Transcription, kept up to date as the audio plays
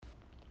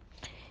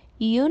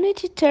Unit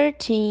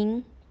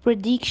 13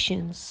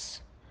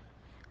 Predictions,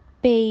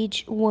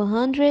 page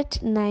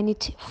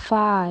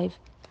 195.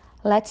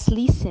 Let's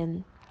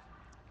listen.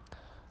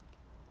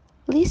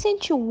 Listen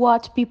to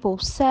what people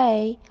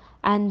say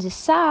and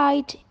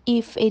decide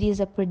if it is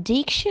a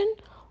prediction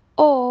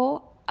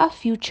or a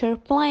future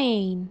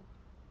plan.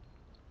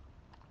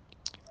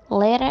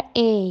 Letter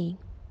A.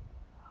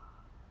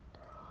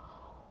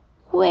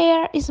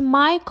 Where is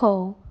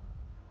Michael?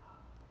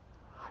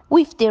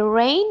 With the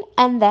rain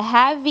and the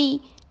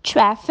heavy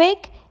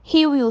traffic,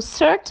 he will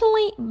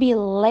certainly be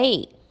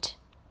late.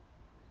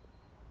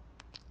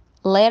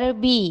 Letter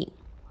B.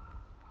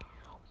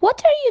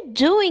 What are you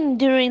doing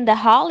during the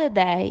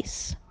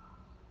holidays?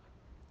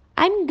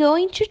 I'm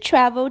going to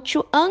travel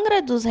to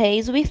Angra dos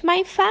Reis with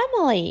my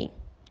family.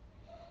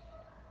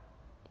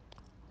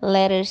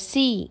 Letter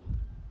C.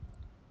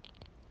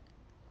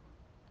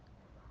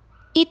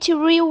 It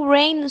will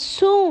rain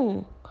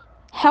soon.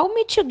 Help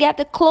me to get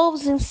the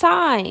clothes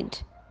inside.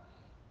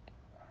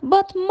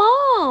 But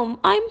Mom,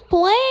 I'm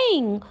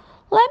playing.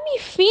 Let me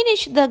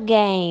finish the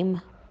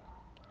game.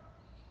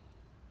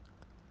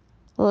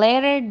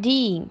 Letter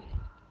D.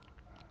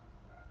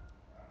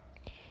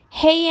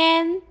 Hey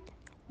Ann,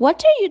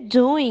 what are you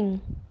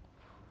doing?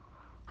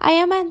 I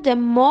am at the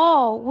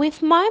mall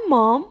with my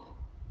mom.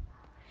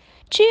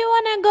 Do you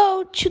wanna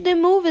go to the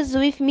movies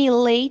with me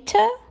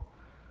later?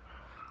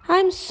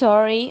 I'm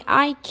sorry,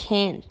 I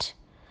can't.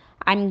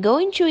 I'm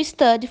going to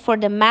study for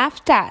the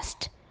math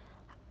test.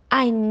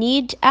 I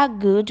need a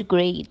good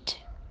grade.